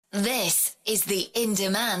This is the In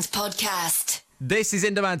Demand podcast. This is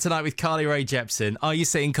In Demand Tonight with Carly Rae Jepsen. Are you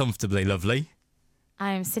sitting comfortably, lovely?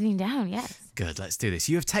 I'm sitting down, yes. Good, let's do this.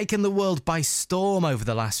 You have taken the world by storm over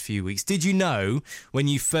the last few weeks. Did you know when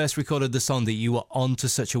you first recorded the song that you were on to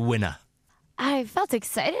such a winner? I felt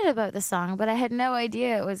excited about the song, but I had no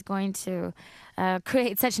idea it was going to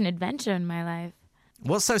create such an adventure in my life.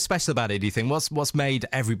 What's so special about it, do you think? What's made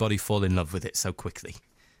everybody fall in love with it so quickly?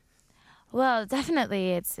 Well,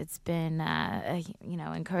 definitely it's been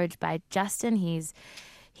encouraged by Justin.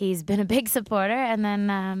 He's been a big supporter, and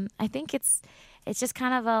then I think it's just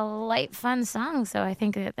kind of a light, fun song. So I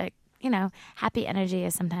think that happy energy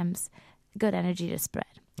is sometimes good energy to spread.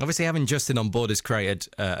 Obviously, having Justin on board has created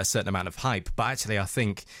a certain amount of hype, but actually I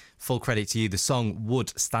think, full credit to you, the song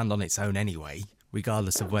would stand on its own anyway,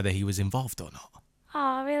 regardless of whether he was involved or not.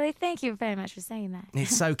 Oh, really? Thank you very much for saying that.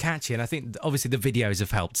 It's so catchy, and I think obviously the videos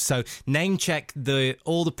have helped. So name check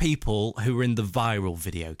all the people who were in the viral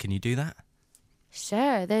video. Can you do that?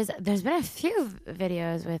 Sure. There's been a few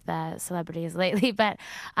videos with celebrities lately, but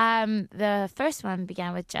the first one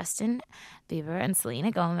began with Justin Bieber and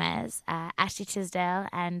Selena Gomez, Ashley Tisdale,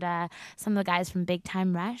 and some of the guys from Big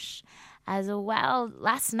Time Rush. As well,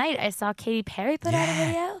 last night I saw Katy Perry put out a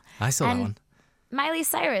video. I saw that one. Miley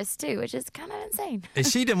Cyrus too, which is kind of insane.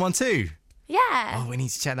 Is she done one too? Yeah. Oh, we need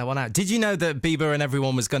to check that one out. Did you know that Bieber and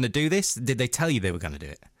everyone was going to do this? Did they tell you they were going to do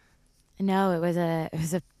it? No, it was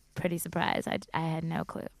a pretty surprise. I had no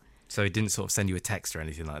clue. So he didn't sort of send you a text or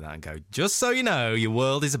anything like that and go, just so you know, your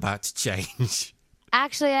world is about to change.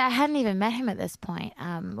 Actually, I hadn't even met him at this point.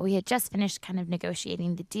 We had just finished kind of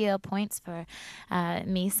negotiating the deal points for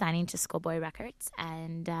me signing to Schoolboy Records,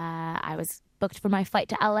 and I was booked for my flight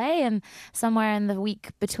to LA, and somewhere in the week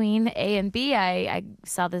between A and B, I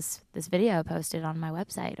saw this video posted on my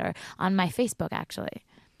website, or on my Facebook, actually.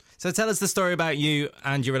 So tell us the story about you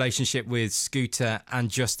and your relationship with Scooter and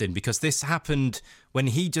Justin, because this happened when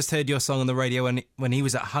he just heard your song on the radio when he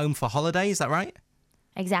was at home for holiday, is that right?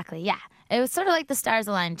 Exactly, yeah. It was sort of like the stars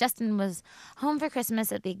aligned. Justin was home for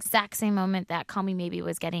Christmas at the exact same moment that Call Me Maybe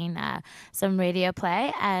was getting some radio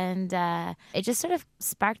play, and it just sort of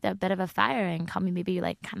sparked a bit of a fire, and Call Me Maybe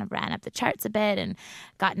kind of ran up the charts a bit and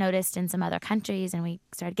got noticed in some other countries, and we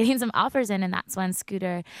started getting some offers in, and that's when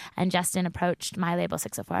Scooter and Justin approached my label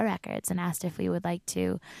 604 Records and asked if we would like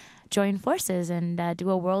to join forces and do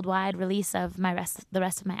a worldwide release of the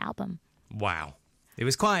rest of my album. Wow. It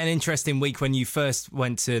was quite an interesting week when you first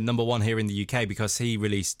went to number one here in the UK, because he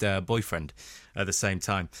released Boyfriend at the same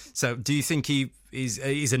time. So do you think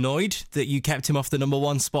he's annoyed that you kept him off the number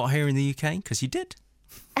one spot here in the UK? Because you did.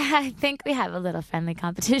 I think we have a little friendly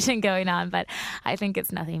competition going on, but I think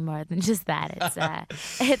it's nothing more than just that.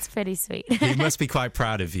 It's pretty sweet. He must be quite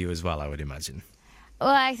proud of you as well, I would imagine.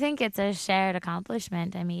 Well, I think it's a shared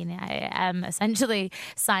accomplishment. I mean, I am essentially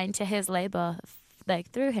signed to his label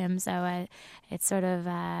through him, so it's sort of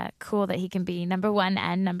cool that he can be number one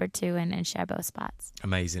and number two and share both spots.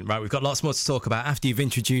 Amazing. Right, we've got lots more to talk about after you've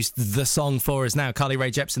introduced the song for us now. Carly Rae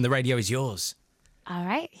Jepsen, the radio is yours. All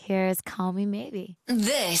right, here's Call Me Maybe.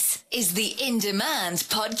 This is the In Demand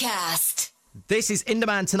podcast. This is In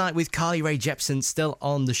Demand Tonight with Carly Rae Jepsen, still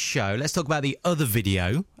on the show. Let's talk about the other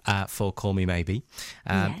video for Call Me Maybe.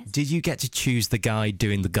 Yes. Did you get to choose the guy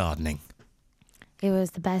doing the gardening? It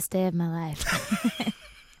was the best day of my life.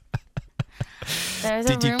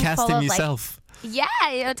 Did you cast him yourself? Yeah,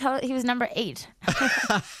 totally. He was number 8.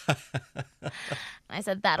 I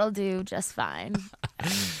said, that'll do just fine.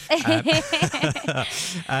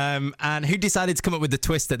 And who decided to come up with the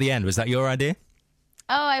twist at the end? Was that your idea?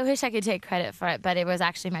 Oh, I wish I could take credit for it, but it was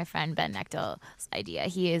actually my friend Ben Nechtel's idea.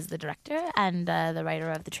 He is the director and the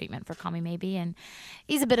writer of the treatment for Call Me Maybe, and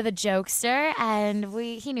he's a bit of a jokester, and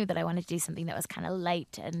he knew that I wanted to do something that was kind of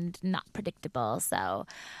light and not predictable. So,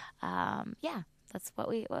 yeah, that's what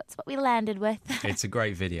we landed with. It's a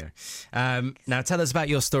great video. Now, tell us about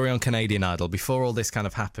your story on Canadian Idol before all this kind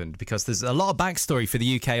of happened, because there's a lot of backstory for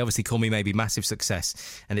the UK. Obviously, Call Me Maybe, massive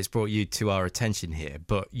success, and it's brought you to our attention here.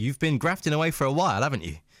 But you've been grafting away for a while, haven't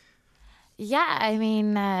you? Yeah, I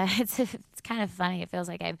mean, it's kind of funny. It feels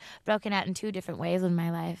like I've broken out in 2 different ways in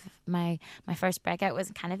my life. My first breakout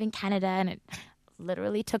was kind of in Canada, and it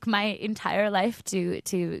literally took my entire life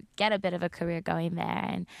to get a bit of a career going there,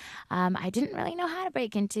 and I didn't really know how to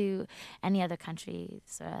break into any other countries,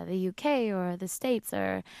 the UK or the States,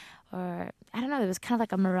 or I don't know. It was kind of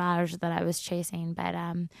like a mirage that I was chasing, but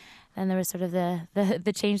then there was sort of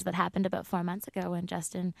the change that happened about 4 months ago when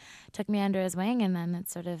Justin took me under his wing, and then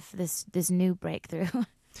it's sort of this new breakthrough.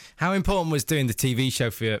 How important was doing the TV show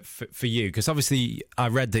for you? Because obviously I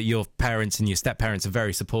read that your parents and your step-parents are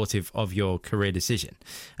very supportive of your career decision.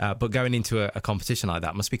 But going into a competition like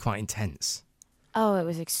that must be quite intense. Oh, it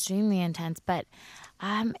was extremely intense, but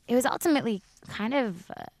it was ultimately kind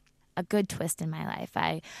of a good twist in my life.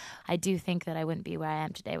 I do think that I wouldn't be where I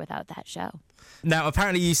am today without that show. Now,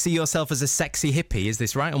 apparently you see yourself as a sexy hippie, is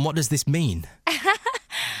this right? And what does this mean?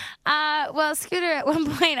 Well, Scooter at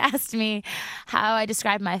one point asked me how I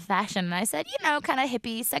described my fashion, and I said, kind of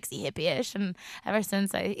hippie, sexy hippie-ish. And ever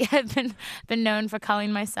since, I have been known for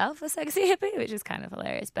calling myself a sexy hippie, which is kind of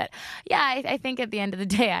hilarious. But yeah, I think at the end of the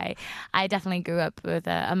day, I definitely grew up with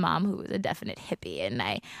a mom who was a definite hippie, and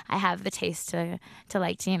I have the taste to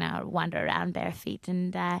like to wander around bare feet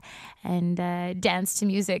and dance to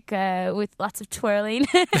music with lots of twirling.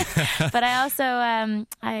 But I also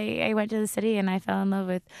I went to the city and I fell in love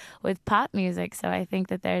with pop music, so I think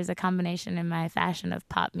that there's a combination in my fashion of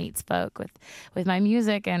pop meets folk with my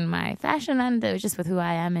music and my fashion, and just with who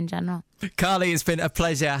I am in general. Carly, it's been a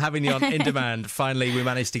pleasure having you on In Demand. Finally, we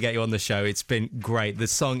managed to get you on the show. It's been great. The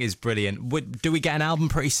song is brilliant. Do we get an album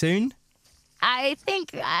pretty soon? I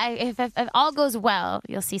think if all goes well,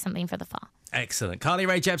 you'll see something for the fall. Excellent. Carly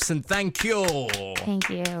Rae Jepsen, thank you. Thank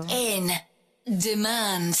you. In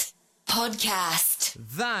Demand Podcast.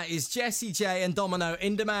 That is Jessie J and Domino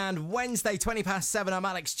In Demand, Wednesday, 7:20. I'm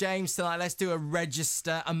Alex James. Tonight, let's do a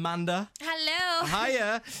register. Amanda. Hello.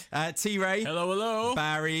 Hiya. T-Ray. Hello, hello.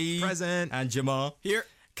 Barry. Present. And Jamal. Here.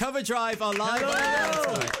 Cover Drive are live.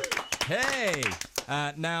 Hello. Hey.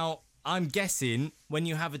 Now, I'm guessing when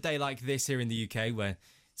you have a day like this here in the UK where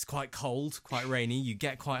it's quite cold, quite rainy, you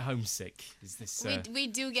get quite homesick. Is this... We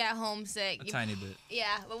do get homesick. A tiny bit.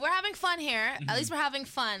 Yeah, but we're having fun here. At least we're having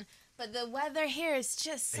fun. But the weather here is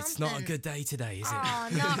just something. It's not a good day today, is it? Oh,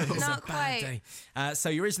 It's not a bad quite. day. So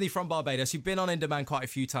you're originally from Barbados. You've been on In Demand quite a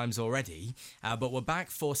few times already, but we're back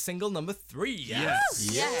for single number 3. Yes.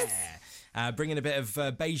 Yeah. Bringing a bit of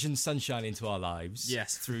Bayesian sunshine into our lives.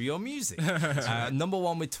 Yes. Through your music. Number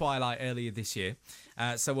 1 with Twilight earlier this year.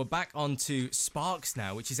 So we're back on to Sparks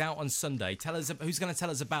now, which is out on Sunday. Tell us who's going to tell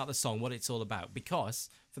us about the song, what it's all about, because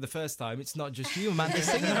for the first time, it's not just you, Amanda,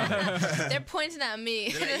 singing on it. They're pointing at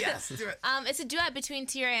me. Yes, do it. It's a duet between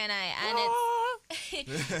Tira and I, and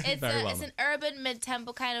it's an urban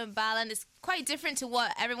mid-tempo kind of ballad. It's quite different to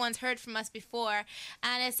what everyone's heard from us before,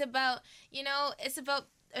 and it's about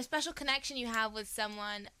a special connection you have with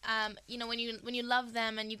someone. When you love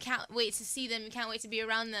them and you can't wait to see them, you can't wait to be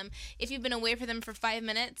around them. If you've been away from them for 5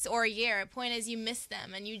 minutes or a year, point is you miss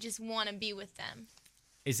them and you just want to be with them.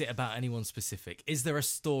 Is it about anyone specific? Is there a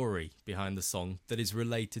story behind the song that is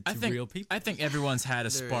related to real people? I think everyone's had a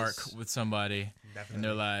There spark is. with somebody in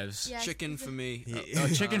their lives. Yeah. Chicken for me. Oh,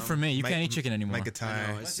 chicken for me. You can't eat chicken anymore. My guitar.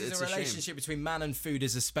 I know, It's this is a a shame. relationship between man and food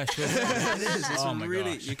is a special... It is. It's Oh my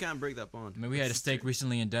really. gosh. You can't break that bond. I mean, we had a steak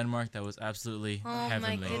recently in Denmark that was absolutely Oh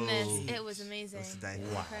heavenly. my goodness, it was amazing. dynamite.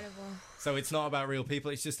 Incredible. So it's not about real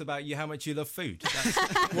people, it's just about you, how much you love food.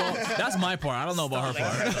 Well, that's my part. I don't know about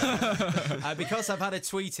her part. Because I've had a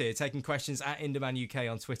tweet here taking questions at Indemand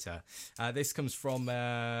UK on Twitter. This comes from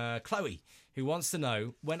Chloe, who wants to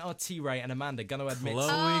know, when are T-Ray and Amanda going to admit...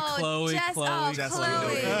 Chloe. Chloe.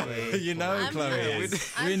 You know who I'm Chloe nervous.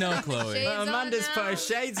 is. We know I'm Chloe. shades on Amanda's now. put her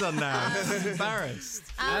shades on now. She's embarrassed.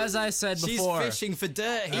 As I said She's before, fishing for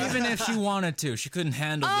dirt here. even if she wanted to, she couldn't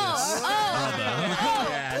handle this.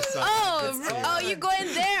 Oh, you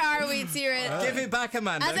going there, are we, Tira? Give it back,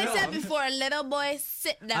 Amanda. As I Go said on. before, little boy,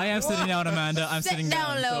 sit down. I am sitting down, Amanda. I'm Sit sitting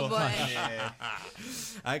down, down. little so- boy.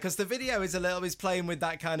 Because the video is a little bit playing with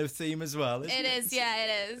that kind of theme as well. Isn't It is, yeah, it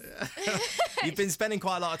is. You've been spending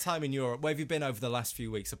quite a lot of time in Europe. Where have you been over the last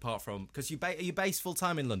few weeks, apart from... Because are you based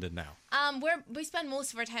full-time in London now? We spend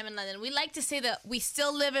most of our time in London. We like to say that we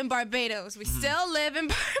still live in Barbados. We still live in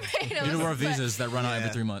Barbados. Due to our but- visas that run out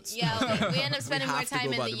every 3 months. Yeah, we end up spending more have to time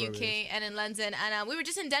go in by the the UK Barbados. and in London. And we were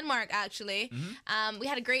just in Denmark, actually. We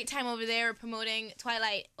had a great time over there. We're promoting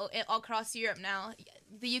Twilight all across Europe now.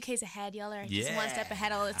 The UK's ahead. Y'all are just one step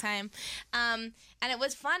ahead all the time. And it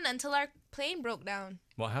was fun until our plane broke down.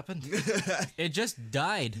 What happened? It just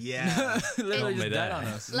died. Yeah. Literally just me died there. on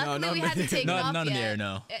us. Luckily, we hadn't taken off not in the yet. air,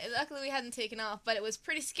 no. Luckily, we hadn't taken off, but it was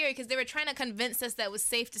pretty scary because they were trying to convince us that it was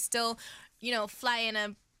safe to still, fly in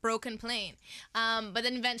a broken plane. But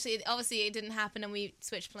then eventually, obviously, it didn't happen, and we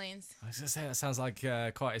switched planes. I was going to say, that sounds like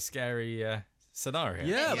quite a scary scenario.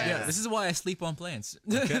 Yeah. This is why I sleep on planes,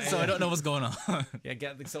 so I don't know what's going on. Yeah,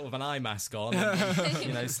 get the sort of an eye mask on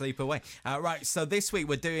and, sleep away. Right, so this week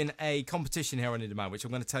we're doing a competition here on In Demand, which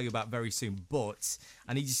I'm going to tell you about very soon, but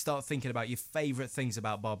I need you to start thinking about your favourite things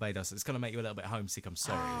about Barbados. It's going to make you a little bit homesick, I'm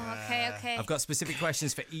sorry. Oh, okay. I've got specific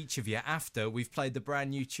questions for each of you after we've played the brand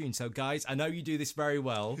new tune. So, guys, I know you do this very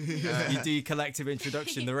well. You do your collective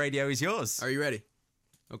introduction. The radio is yours. Are you ready?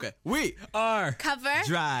 Okay. We are Cover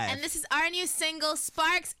Drive. And this is our new single,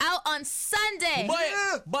 Sparks, out on Sunday.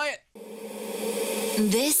 Buy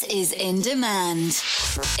it. This is In Demand.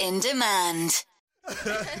 In Demand.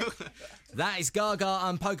 That is Gaga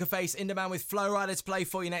and Poker Face In Demand with Flow Rider to play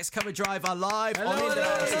for you next. Cover Drive are live on In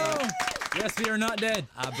Demand. Yes, we are not dead.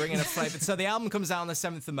 Bringing a flavour. So the album comes out on the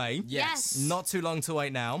 7th of May. Yes. Not too long to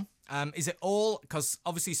wait now. Is it all, because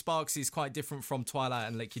obviously Sparks is quite different from Twilight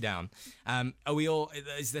and Lick You Down.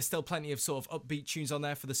 Is there still plenty of sort of upbeat tunes on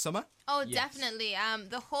there for the summer? Oh, definitely.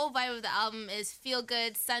 The whole vibe of the album is feel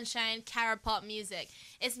good, sunshine, cara pop music.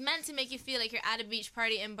 It's meant to make you feel like you're at a beach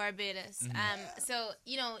party in Barbados. So,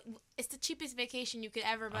 it's the cheapest vacation you could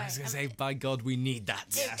ever buy. I was going to say, by God, we need that.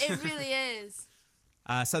 It really is.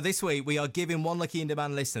 So this week, we are giving one lucky In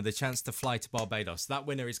Demand listener the chance to fly to Barbados. That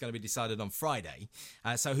winner is going to be decided on Friday.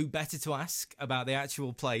 So who better to ask about the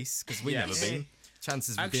actual place, because we've never been.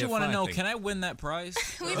 Chances I would be actually a want to know, thing. can I win that prize?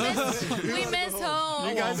 We miss home.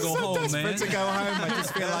 You guys go are so home, desperate man. to go home. I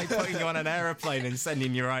just feel like putting you on an aeroplane and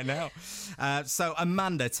sending you right now. So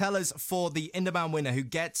Amanda, tell us, for the In Demand winner who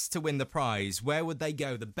gets to win the prize, where would they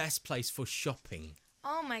go? The best place for shopping?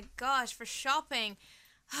 Oh my gosh, for shopping.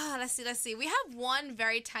 Let's see. We have one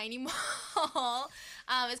very tiny mall.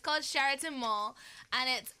 It's called Sheraton Mall, and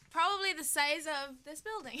it's probably the size of this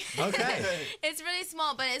building. Okay. It's really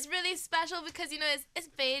small, but it's really special because, it's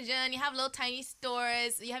Bajan. You have little tiny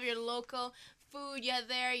stores. You have your local food you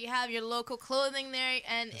have your local clothing there,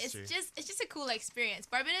 and it's just a cool experience.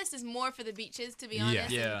 Barbados is more for the beaches, to be honest.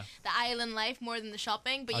 Yeah. The island life more than the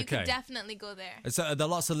shopping, but you could definitely go there. So are there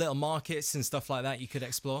lots of little markets and stuff like that you could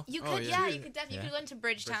explore? You could, you could definitely you could go into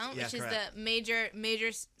Bridgetown, which is the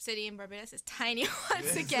major city in Barbados. It's tiny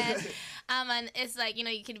once again, and it's like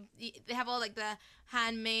they have all like the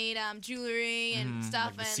handmade jewelry and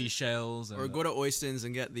stuff, Like and the seashells. Or go to Oystons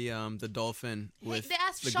and get the dolphin with they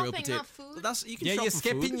asked the shopping, grilled potato. not food. You can Yeah, shop you're for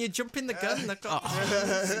skipping, food. you're jumping the gun. Wait,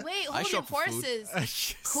 I hold your shop for food.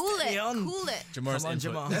 horses. Cool Stay it, on. cool it. Jamar's Come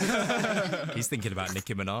on, input. Jamal. He's thinking about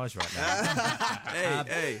Nicki Minaj right now.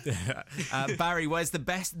 Hey. Barry, where's the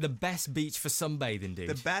best beach for sunbathing, dude?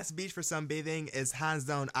 The best beach for sunbathing is hands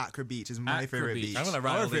down Accra Beach. Is my Accra favorite Beach. beach. I'm gonna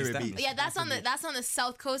write Our all these favorite down. beach. Yeah, that's on the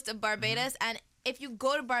south coast of Barbados, and if you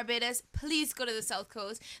go to Barbados, please go to the south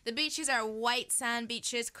coast. The beaches are white sand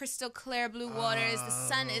beaches, crystal clear blue waters. The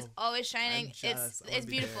sun is always shining. It's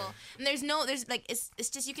beautiful. And it's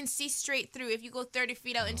just you can see straight through. If you go 30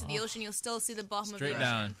 feet out into the ocean, you'll still see the bottom of the Straight ocean.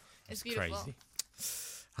 down. It's beautiful. Crazy.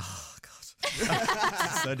 Oh God.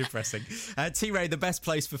 So depressing. T-Ray, the best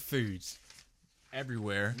place for food.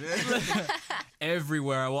 Everywhere.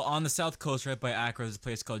 Everywhere. Well, on the south coast, right by Accra, there's a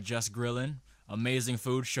place called Just Grillin'. Amazing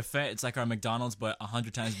food. Chafet, it's like our McDonald's, but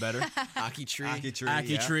 100 times better. Aki Tree. Aki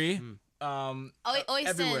Tree. Oystons.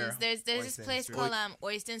 Everywhere. There's this Oystons, place called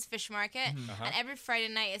Oystons Fish Market, and every Friday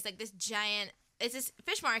night it's like this giant. It's this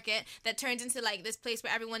fish market that turns into like this place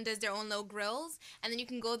where everyone does their own little grills, and then you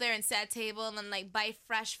can go there and set a table and then like buy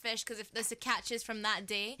fresh fish because if there's the catches from that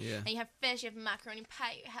day, and you have fish, you have macaroni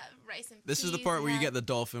pie, you have rice and This peas. is the part where you get the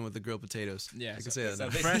dolphin with the grilled potatoes. Yeah, I can say that now.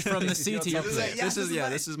 Fresh from the sea to your plate.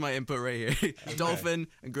 This is my input right here. Dolphin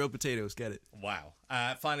and grilled potatoes. Get it? Wow.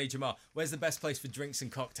 Finally, Jamal, where's the best place for drinks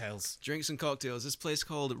and cocktails? Drinks and cocktails. This place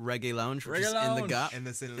called Reggae Lounge, which Reggae is in the Lounge. Gap. In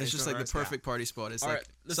the city, It's just like the perfect party spot. It's All like right,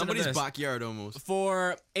 listen to somebody's this. backyard almost.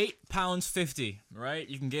 For £8.50, right?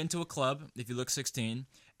 You can get into a club if you look 16,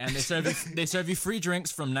 and they serve you free drinks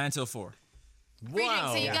from 9 till 4. Free drinks.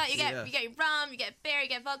 So you Yeah. get your rum, you get beer, you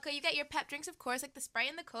get vodka, you get your pep drinks, of course, like the Sprite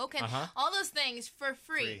and the Coke, and all those things for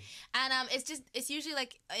free. And it's usually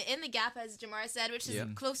like in the Gap, as Jamar said, which is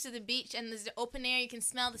close to the beach, and there's the open air. You can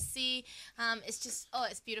smell the sea.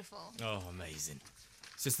 It's beautiful. Oh, amazing.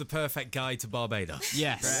 It's just the perfect guide to Barbados.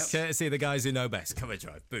 Yes. Courtesy of the guys who know best. Cover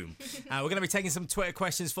Drive. Boom. We're going to be taking some Twitter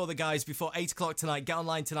questions for the guys before 8 o'clock tonight. Get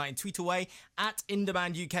online tonight and tweet away at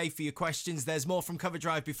InDemandUK for your questions. There's more from Cover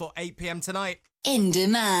Drive before 8 p.m. tonight. In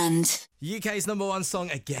Demand. UK's number one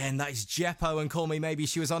song again. That is Jeppo and Call Me Maybe.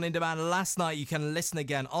 She was on In Demand last night. You can listen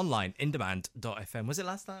again online, indemand.fm. Was it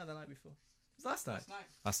last night or the night before? It was last night.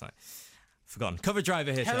 Last night. Forgotten. Cover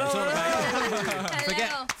Driver here. Hello. It's all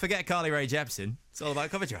about forget Carly Rae Jepsen. It's all about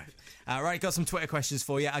Cover Drive. Right, got some Twitter questions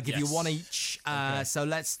for you. I'll give you one each. So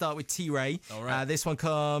let's start with T-Ray. All right. This one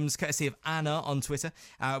comes courtesy of Anna on Twitter.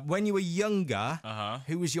 When you were younger,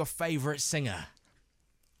 who was your favourite singer?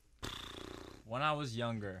 When I was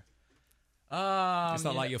younger. It's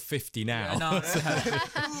not like you're 50 now. No,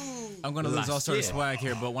 I'm going to lose all sort of swag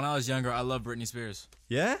here, but when I was younger, I loved Britney Spears.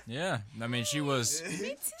 Yeah? Yeah. I mean, she was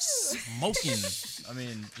smoking. I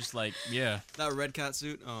mean, just like, yeah. That red cat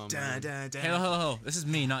suit. Oh, man. Hello. This is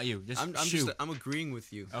me, not you. I'm agreeing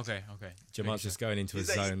with you. Okay. Jamal's just going into a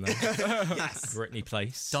zone there. Yes. Britney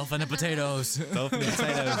Place. Dolphin and potatoes. Dolphin and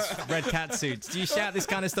potatoes. Red cat suits. Do you shout this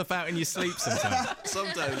kind of stuff out in your sleep sometimes?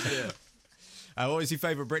 Sometimes, yeah. What was your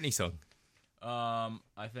favourite Britney song?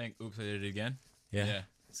 I think Oops, I Did It Again. Yeah.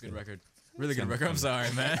 It's a good record. Really good record. I'm sorry,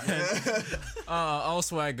 man. All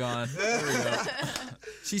swag gone. There we go.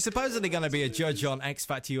 She's supposedly going to be a judge on X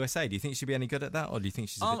Factor USA. Do you think she'd be any good at that, or do you think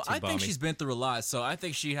she's a bit too I balmy? think she's been through a lot, so I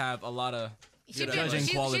think she have a lot of judging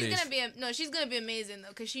she's qualities. she's gonna be amazing though,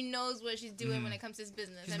 because she knows what she's doing when it comes to this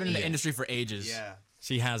business. She's been in the industry for ages. Yeah.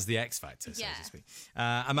 She has the X Factor, so Yeah. to speak.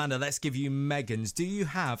 Amanda, let's give you Megan's. Do you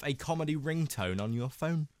have a comedy ringtone on your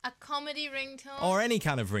phone? A comedy ringtone? Or any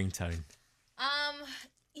kind of ringtone?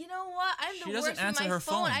 You know what? I'm She the doesn't worst with answer my her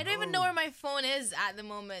phone. I don't even know where my phone is at the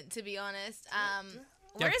moment, to be honest.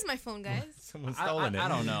 Where is my phone, guys? Someone's stolen it. I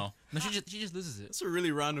don't know. No, she just loses it. That's a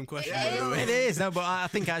really random question. It by the way. It is. No, but I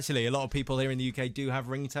think actually a lot of people here in the UK do have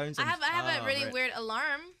ringtones. I have a really right. weird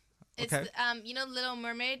alarm. It's Okay. you know Little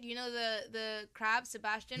Mermaid, you know the crab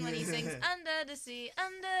Sebastian when he sings under the sea, na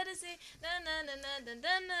na na na na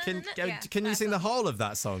na na. Yeah, Can you that sing the song. whole of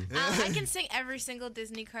that song? I can sing every single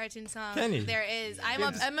Disney cartoon song Can you? there is.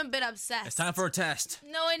 I'm a bit obsessed. It's time for a test.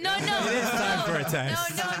 No. It is time for a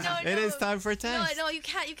test. No. It is time for a test. No, you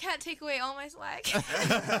can't take away all my swag.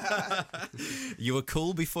 You were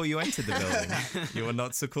cool before you entered the building. You are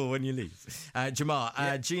not so cool when you leave.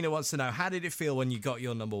 Jamar, Gina wants to know, how did it feel when you got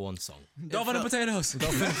your number one song? Dolphin and potatoes.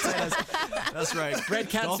 That's right. Red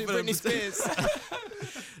cat suit, Dolphin and Britney Spears.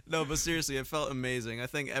 No, but seriously, it felt amazing. I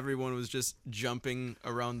think everyone was just jumping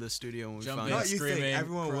around the studio when we Jumping. found Not it. you think Screaming,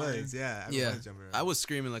 everyone crying. was, yeah. Everyone was jumping around. I was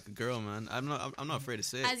screaming like a girl, man. I'm not afraid to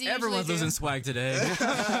say it. As you Everyone's usually losing do. swag today.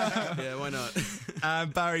 Yeah, why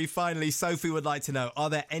not? Barry, finally, Sophie would like to know, are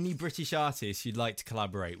there any British artists you'd like to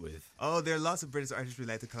collaborate with? Oh, there are lots of British artists we'd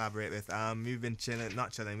like to collaborate with. We've been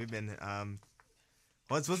not chilling. We've been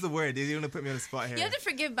what's the word? You're gonna put me on the spot here. You have to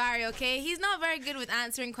forgive Barry, okay? He's not very good with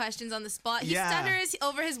answering questions on the spot. He Yeah. stutters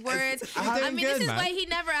over his words. I I mean, good, this is man. why he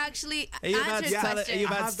never actually Are you about answers to tell, questions. are you I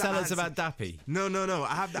about have to the tell us answer. about Dappy? No.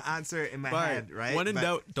 I have the answer in my head, right? When in But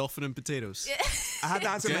doubt, dolphin and potatoes. I have the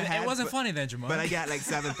answer in my head. It wasn't but, funny then, Jamal. But I get like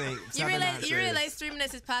seven things. You realize 3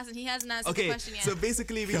 minutes has passed and he hasn't answered the Okay, question yet. so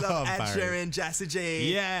basically we Come love on, Ed Barry. Sheeran, Jessie J,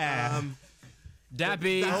 Yeah.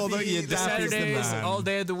 Dappy, Oh, look, yeah, the Dappy's the Saturdays, man. all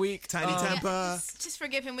day of the week. Tiny Temper. just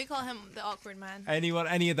forgive him. We call him the awkward man.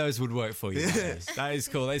 Any of those would work for you. guys. That is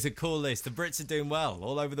cool. It's a cool list. The Brits are doing well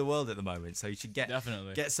all over the world at the moment, so you should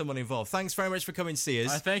Definitely. get someone involved. Thanks very much for coming to see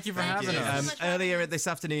us. Thank you for Thank having you. us. so much for Earlier having this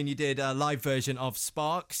afternoon, you did a live version of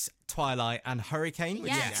Sparks, Twilight, and Hurricane,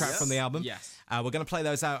 which is a Yes. track from the album. Yes. We're going to play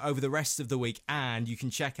those out over the rest of the week, and you can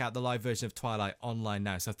check out the live version of Twilight online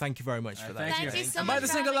now. So thank you very much for that. Thank you so and much buy the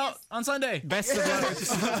for single having out us. on Sunday. Best of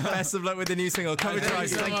luck. Best of luck with the new single. Coming to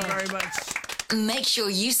us. Thank you very much. Make sure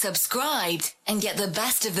you subscribed and get the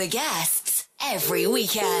best of the guests every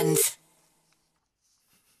weekend.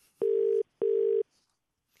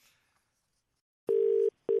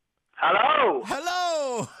 Hello.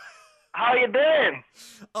 Hello. How you doing?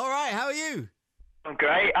 All right. How are you? I'm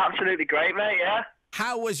great. Absolutely great, mate. Yeah.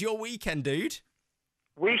 How was your weekend, dude?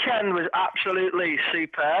 Weekend was absolutely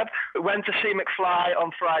superb. We went to see McFly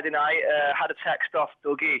on Friday night. Had a text off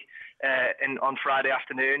Dougie on Friday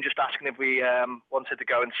afternoon, just asking if we wanted to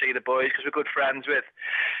go and see the boys because we're good friends with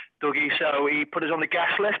Dougie. So he put us on the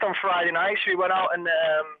guest list on Friday night. So we went out and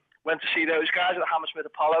went to see those guys at the Hammersmith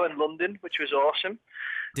Apollo in London, which was awesome.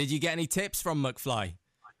 Did you get any tips from McFly?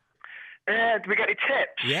 Did we get any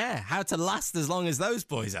tips? Yeah, how to last as long as those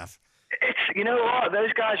boys have. You know what?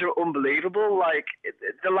 Those guys are unbelievable. Like,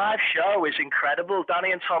 the live show is incredible.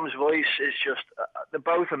 Danny and Tom's voice is just, they're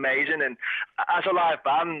both amazing. And as a live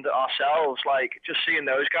band ourselves, like, just seeing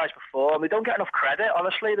those guys perform, they don't get enough credit,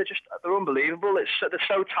 honestly. They're unbelievable. They're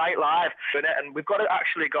so tight live. And we've got a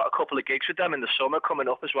couple of gigs with them in the summer coming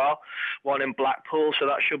up as well. One in Blackpool, so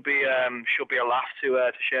that should be a laugh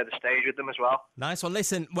to share the stage with them as well. Nice one.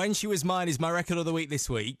 Listen, When She Was Mine is my record of the week this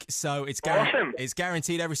week, so it's Awesome. It's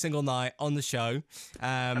guaranteed every single night on the show.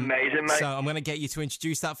 Amazing, mate. So I'm going to get you to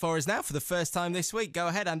introduce that for us now for the first time this week. Go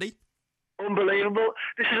ahead, Andy. Unbelievable.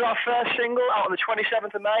 This is our first single out on the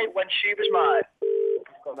 27th of May, When She Was Mine.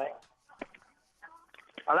 Go on, mate.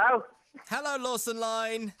 Hello? Hello, Lawson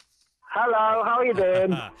Line. Hello, how are you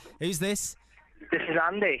doing? Who's this? This is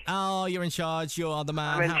Andy. Oh, you're in charge. You're the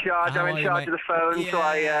man. I'm in charge. How I'm are in you, charge mate? of the phone, so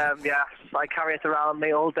I carry it around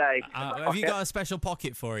me all day. Have you got a special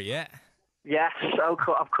pocket for it yet? Yes, of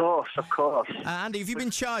course. Andy, have you been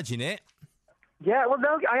charging it? Yeah, well,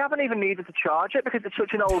 no, I haven't even needed to charge it because it's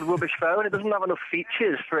such an old rubbish phone. It doesn't have enough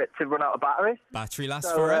features for it to run out of battery. Battery lasts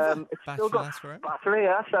So, forever. it's Battery still got lasts forever. battery,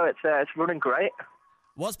 yeah. So it's running great.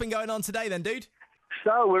 What's been going on today then, dude?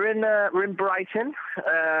 So we're in Brighton,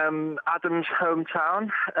 Adam's hometown.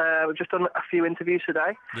 We've just done a few interviews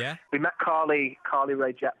today. Yeah. We met Carly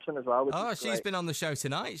Rae Jepsen as well. Which Oh, is she's great. been on the show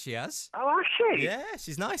tonight. She has. Oh, has she? Yeah,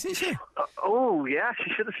 she's nice, isn't she? Oh, yeah.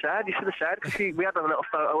 She should have said. You should have said because we had a little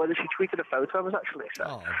photo. Whether she tweeted a photo of us actually. So.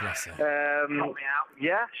 Oh, bless her.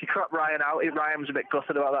 Yeah, she cropped Ryan out. Ryan was a bit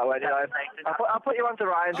gutted about that wedding. I'll put you on to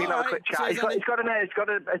Ryan. So you can have a quick chat. Cheers, He's got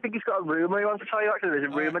I think he's got a rumour he wants to tell you. Actually,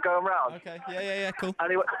 there's a rumour going round. Okay. Yeah. Cool.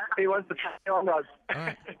 And he wants to tell you on us. All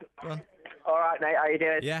right. Go on. All right, mate. How you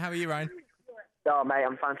doing? Yeah. How are you, Ryan? Oh, mate,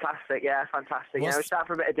 I'm fantastic. Yeah, fantastic. What's- We started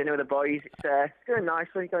for a bit of dinner with the boys. It's going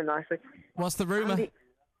nicely. What's the rumour?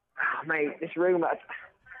 Oh, mate, this rumour.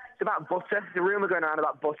 It's about butter. There's a rumour going around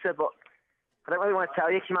about butter, but I don't really want to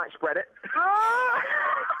tell you because you might spread it.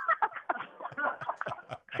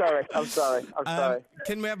 I'm sorry.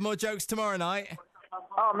 Can we have more jokes tomorrow night?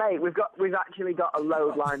 Oh, mate, we've actually got a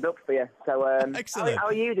load lined up for you. So, Excellent. How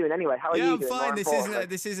are you doing anyway? How are Yeah, you I'm doing? fine. More importantly.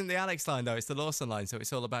 This isn't the Alex line though. It's the Lawson line, so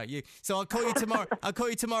it's all about you. So I'll call you tomorrow.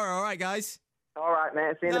 All right, guys. All right,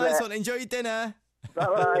 mate. See you in a Nice bit. one. Enjoy your dinner.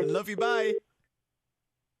 Bye-bye. Love you. Bye.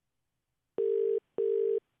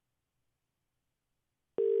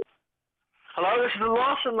 Hello, this is the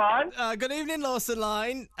Lawson line. Good evening, Lawson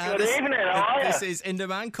line. Good evening, how are This you? is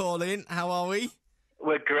Inderman calling. How are we?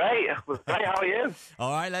 We're great. How are you?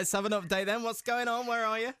 All right, let's have an update then. What's going on? Where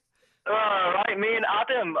are you? All right, me and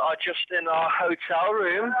Adam are just in our hotel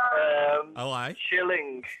room, Aye.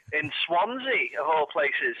 chilling in Swansea, of all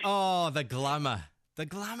places. Oh, the glamour. The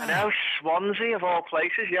glamour. Now, Swansea, of all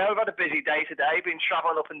places. Yeah, we've had a busy day today, been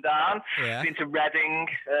travelling up and down. Yeah. Been to Reading.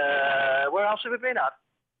 Where else have we been at?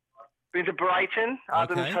 Been to Brighton,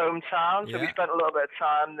 Adam's Okay. hometown, so we Yeah. spent a little bit of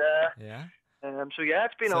time there. Yeah. So yeah,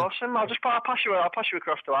 it's been So- awesome. I'll pass you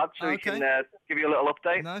across to Ad so he Okay. can give you a little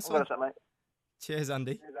update. Nice Hold on one. a sec, mate. Cheers,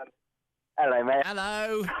 Andy. Hello, mate.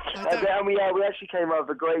 Hello. And we actually came up with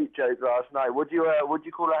a great joke last night. Would you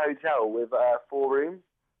call a hotel with 4 rooms?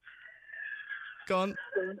 Go on.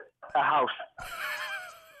 A house.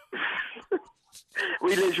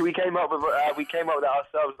 we came up with that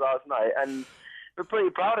ourselves last night, and we're pretty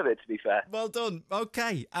proud of it. To be fair. Well done.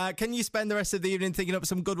 Okay. Can you spend the rest of the evening thinking up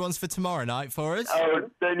some good ones for tomorrow night for us? Oh,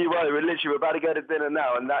 don't you worry. We're about to go to dinner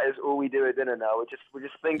now, and that is all we do at dinner now. We're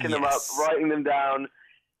just thinking them up, Yes. writing them down,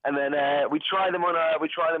 and then we try them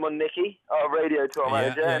on Nikki, our radio tour Yeah,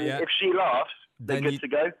 manager, yeah, and yeah. if she laughs, they're Then good you- to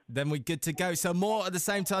go. Then we're good to go. So more at the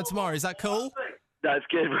same time tomorrow. Is that cool? That's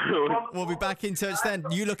good. We'll be back in touch then.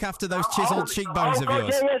 You look after those chiseled cheekbones of God,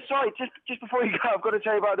 yours. yeah, sorry. Just before you go, I've got to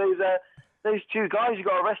tell you about those 2 guys who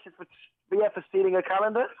got arrested for stealing a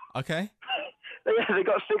calendar. Okay. They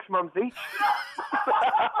got 6 months each.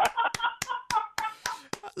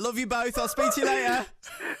 Love you both. I'll speak to you later.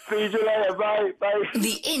 See you later. Bye.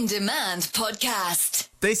 The In Demand Podcast.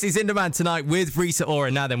 This is In Demand tonight with Rita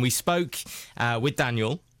Ora. Now then, we spoke with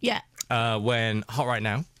Daniel Yeah. when Hot Right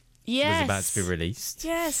Now Yes. was about to be released.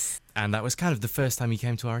 Yes. And that was kind of the first time he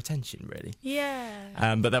came to our attention, really.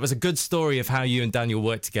 Yeah. But that was a good story of how you and Daniel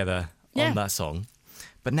worked together Yeah. on that song.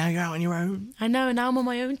 But now you're out on your own. I know. Now I'm on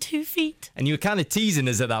my own 2 feet. And you were kind of teasing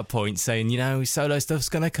us at that point, saying, solo stuff's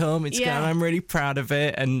going to come. I'm really proud of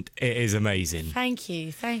it. And it is amazing. Thank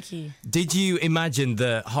you. Thank you. Did you imagine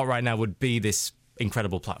that Hot Right Now would be this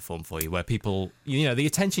incredible platform for you where people, the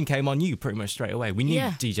attention came on you pretty much straight away? We knew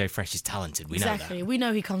Yeah. DJ Fresh is talented. We Exactly. know that. We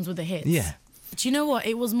know he comes with the hits. Yeah. Do you know what?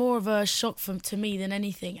 It was more of a shock to me than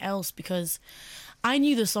anything else because I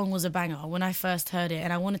knew the song was a banger when I first heard it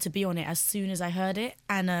and I wanted to be on it as soon as I heard it.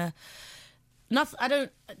 And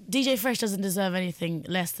DJ Fresh doesn't deserve anything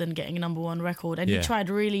less than getting a #1 record. And Yeah. we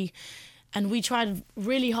tried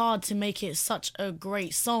really hard to make it such a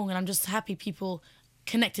great song. And I'm just happy people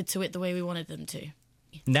connected to it the way we wanted them to.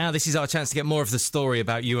 Now this is our chance to get more of the story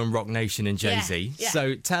about you and Rock Nation and Jay-Z. Yeah.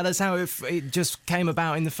 So tell us how it just came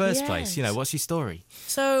about in the first place. Yes. What's your story?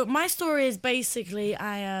 So my story is basically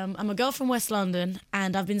I'm a girl from West London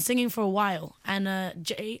and I've been singing for a while. And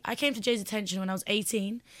I came to Jay's attention when I was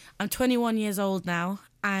 18. I'm 21 years old now,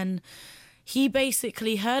 and he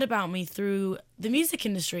basically heard about me through the music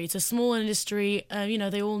industry. It's a small industry,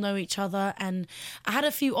 they all know each other, and I had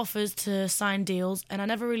a few offers to sign deals and I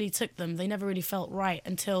never really took them. They never really felt right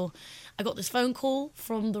until I got this phone call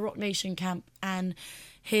from the Rock Nation camp, and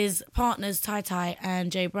his partners Tai Tai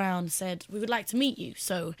and Jay Brown said, we would like to meet you.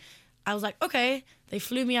 So I was like, okay. They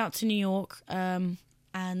flew me out to New York, and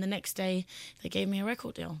the next day they gave me a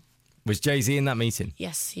record deal. Was Jay-Z in that meeting?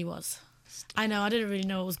 Yes, he was. I know, I didn't really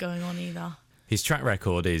know what was going on either. His track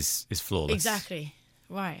record is flawless. Exactly,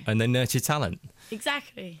 right. And they nurture talent.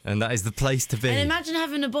 Exactly. And that is the place to be. And imagine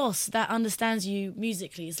having a boss that understands you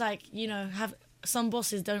musically. It's like, some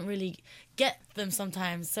bosses don't really get them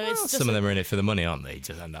sometimes. So it's just some of them are in it for the money, aren't they?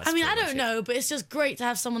 I don't know, but it's just great to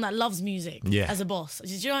have someone that loves music as a boss. Do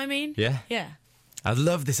you know what I mean? Yeah. Yeah. I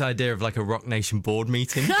love this idea of like a Rock Nation board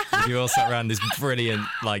meeting. You all sat around this brilliant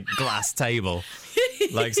like glass table,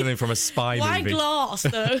 like something from a spy Why movie. Why glass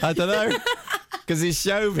though? I don't know. Because it's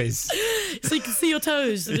showbiz. So you can see your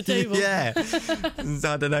toes at the table. Yeah.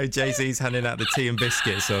 I don't know, Jay-Z's handing out the tea and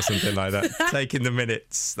biscuits or something like that. Taking the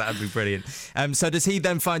minutes. That'd be brilliant. So does he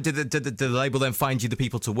then find, did the label then find you the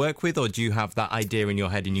people to work with, or do you have that idea in your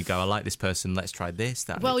head and you go, I like this person, let's try this?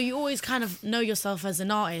 Well, you always kind of know yourself as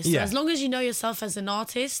an artist. Yeah. So as long as you know yourself as an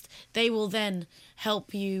artist, they will then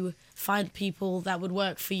help you find people that would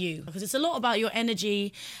work for you. Because it's a lot about your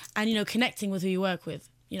energy and, connecting with who you work with,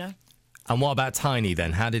 And what about Tiny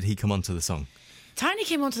then? How did he come onto the song? Tiny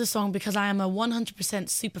came onto the song because I am a 100%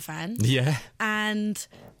 super fan. Yeah. And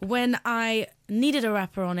when I needed a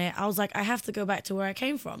rapper on it, I was like, I have to go back to where I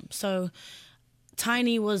came from. So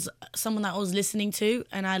Tiny was someone that I was listening to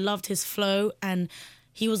and I loved his flow. And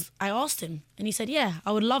I asked him and he said, yeah,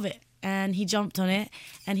 I would love it. And he jumped on it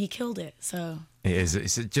and he killed it. So it is.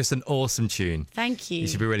 It's just an awesome tune. Thank you. You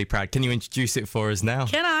should be really proud. Can you introduce it for us now?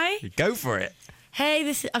 Can I? Go for it.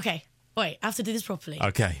 Hey, okay. Wait, I have to do this properly.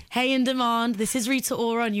 Okay. Hey, In Demand, this is Rita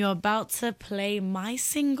Ora, and you're about to play my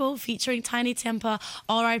single featuring Tiny Temper,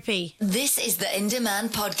 R.I.P. This is the In Demand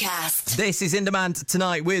podcast. This is In Demand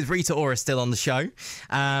tonight with Rita Ora still on the show.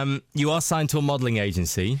 You are signed to a modelling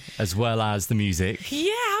agency as well as the music.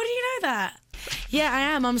 Yeah, how do you know that? Yeah, I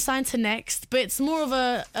am. I'm signed to Next, but it's more of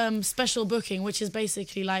a special booking, which is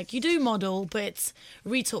basically like you do model, but it's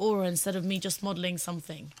Rita Ora instead of me just modelling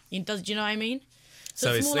something. Do you know what I mean?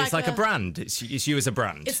 So it's more like a brand. It's you as a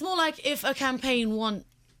brand. It's more like if a campaign want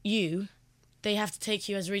you, they have to take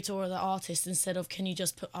you as Rita Ora the artist instead of can you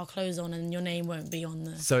just put our clothes on and your name won't be on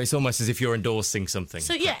the... So it's almost as if you're endorsing something.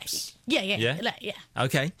 So yeah.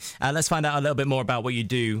 Okay, let's find out a little bit more about what you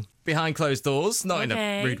do behind closed doors, not in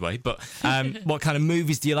a rude way, but what kind of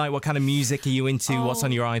movies do you like? What kind of music are you into? What's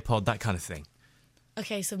on your iPod? That kind of thing.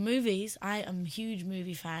 Okay, so movies. I am a huge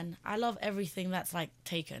movie fan. I love everything that's like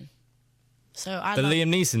Taken. So the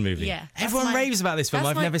Liam Neeson movie. Yeah. Everyone raves about this film.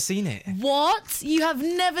 I've never seen it. What? You have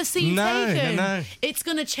never seen Taken? No. It's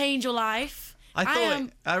going to change your life. I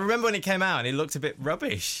remember when it came out and it looked a bit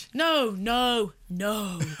rubbish. No.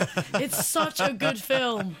 It's such a good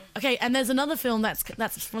film. Okay, and there's another film that's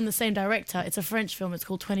from the same director. It's a French film. It's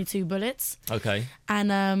called 22 Bullets. Okay. And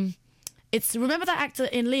remember that actor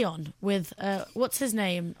in Leon with what's his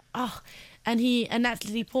name? And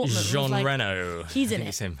Natalie Portman. Jean Reno. He's in it.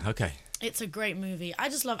 It's him. Okay. It's a great movie. I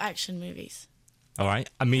just love action movies. All right.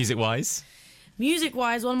 And music-wise?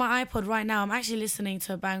 Music-wise, on my iPod right now, I'm actually listening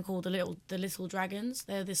to a band called The Little Dragons.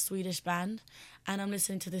 They're this Swedish band. And I'm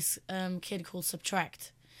listening to this kid called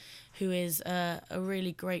Subtract, who is a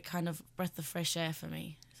really great kind of breath of fresh air for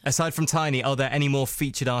me. Aside from Tiny, are there any more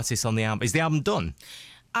featured artists on the album? Is the album done?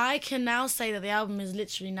 I can now say that the album is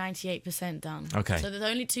literally 98% done. Okay. So the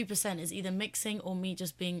only 2% is either mixing or me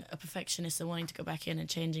just being a perfectionist and wanting to go back in and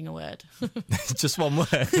changing a word. Just one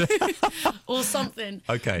word? Or something.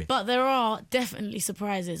 Okay. But there are definitely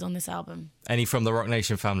surprises on this album. Any from the Rock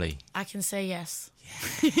Nation family? I can say yes.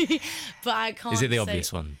 Yeah. But I can't. Is it the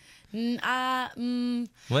obvious one? Well,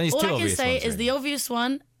 there's all two I can obvious say ones, is really. the obvious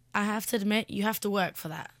one, I have to admit, you have to work for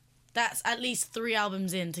that. That's at least 3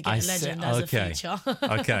 albums in to get a legend as a feature.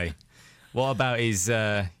 Okay. What about his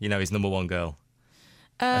number one girl?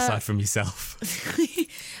 Aside from yourself.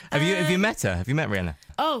 Have you met her? Have you met Rihanna?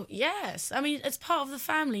 Oh, yes. I mean, it's part of the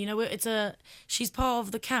family. She's part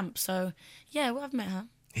of the camp. So, yeah, I've met her.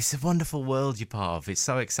 It's a wonderful world you're part of. It's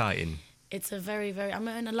so exciting. It's a very, very... I'm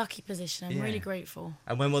in a lucky position. I'm really grateful.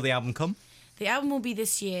 And when will the album come? The album will be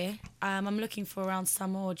this year. I'm looking for around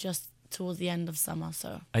summer or just towards the end of summer.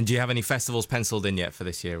 So. And do you have any festivals penciled in yet for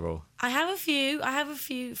this year, or? I have a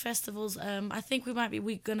few festivals. I think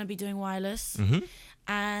we're gonna be doing Wireless,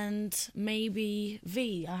 and maybe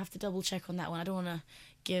V. I have to double check on that one. I don't want to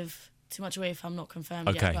give too much away if I'm not confirmed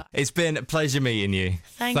yet. Okay. But It's been a pleasure meeting you.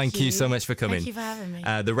 Thank you you so much for coming. Thank you for having me.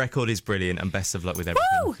 The record is brilliant, and best of luck with everything.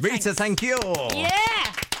 Woo! Rita, Thanks. thank you.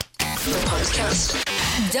 Yeah!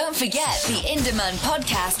 Don't forget, the Indaman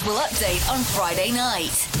podcast will update on Friday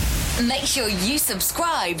night. Make sure you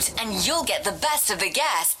subscribed and you'll get the best of the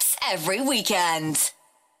guests every weekend.